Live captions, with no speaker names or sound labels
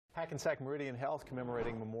Hackensack Meridian Health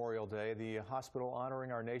commemorating Memorial Day. The hospital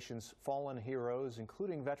honoring our nation's fallen heroes,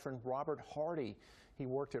 including veteran Robert Hardy. He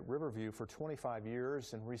worked at Riverview for 25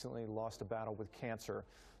 years and recently lost a battle with cancer.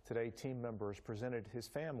 Today, team members presented his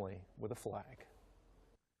family with a flag.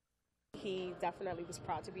 He definitely was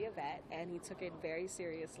proud to be a vet, and he took it very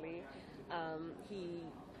seriously. He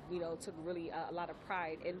took really a lot of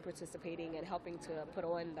pride in participating and helping to put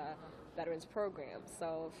on the Veterans Program.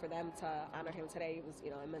 So for them to honor him today, it was,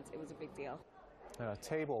 it was a big deal. A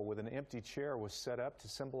table with an empty chair was set up to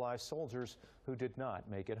symbolize soldiers who did not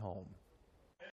make it home.